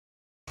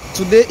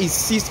Today is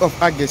 6th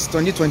of August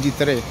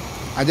 2023.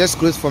 I just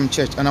closed from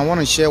church and I want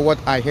to share what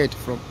I heard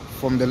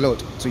from the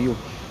Lord to you.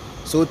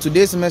 So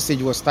today's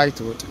message was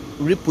titled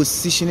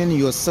Repositioning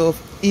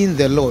Yourself in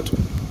the Lord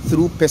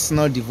Through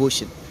Personal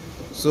Devotion.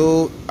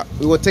 So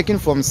we were taken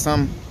from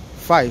Psalm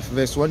 5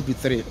 verse 1 to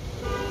 3.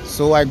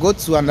 So I got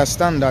to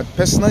understand that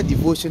personal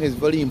devotion is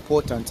very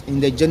important in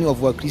the journey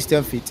of our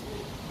Christian faith.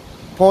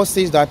 Paul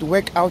says that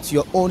work out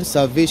your own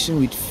salvation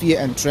with fear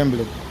and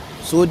trembling.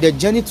 So the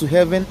journey to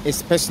heaven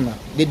is personal.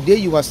 The day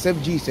you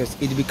accept Jesus,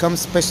 it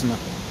becomes personal.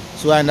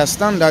 So I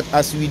understand that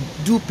as we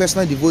do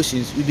personal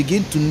devotions, we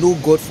begin to know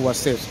God for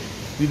ourselves.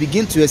 We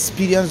begin to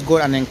experience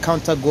God and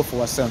encounter God for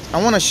ourselves.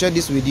 I want to share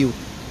this with you.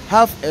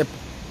 Have a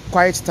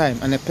quiet time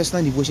and a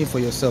personal devotion for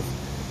yourself.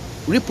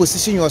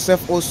 Reposition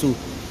yourself also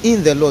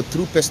in the Lord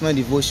through personal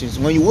devotions.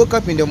 When you wake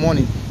up in the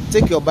morning,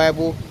 take your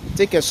Bible,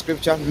 take a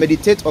scripture,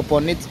 meditate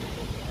upon it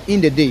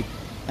in the day,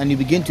 and you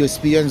begin to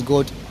experience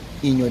God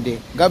in your day.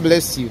 God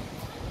bless you.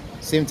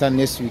 Same time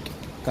next week.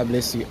 God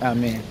bless you.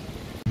 Amen.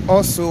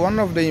 Also, one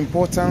of the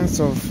importance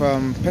of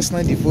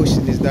personal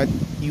devotion is that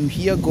you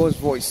hear God's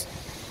voice.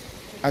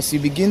 As you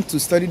begin to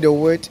study the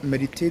word,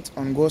 meditate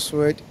on God's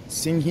word,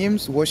 sing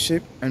hymns,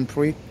 worship, and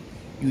pray,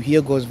 you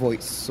hear God's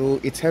voice.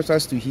 So it helps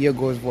us to hear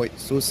God's voice.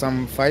 So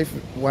Psalm 5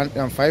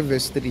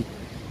 verse 3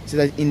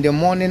 says that in the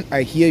morning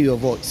I hear your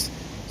voice.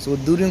 So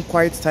during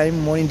quiet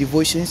time, morning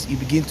devotions, you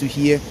begin to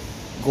hear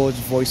God's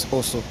voice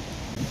also.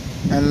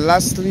 And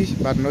lastly,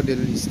 but not the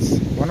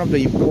least, one of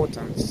the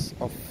importance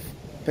of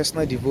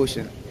personal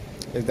devotion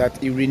is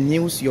that it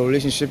renews your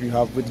relationship you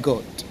have with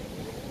God.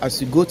 As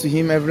you go to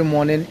him every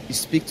morning, you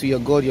speak to your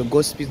God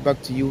speaks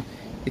back to you.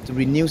 It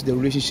renews the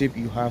relationship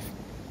you have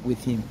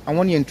with him. I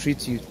want to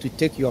entreat you to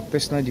take your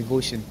personal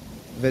devotion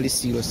very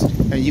seriously,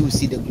 and you will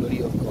see the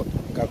glory of God.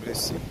 God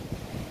bless you.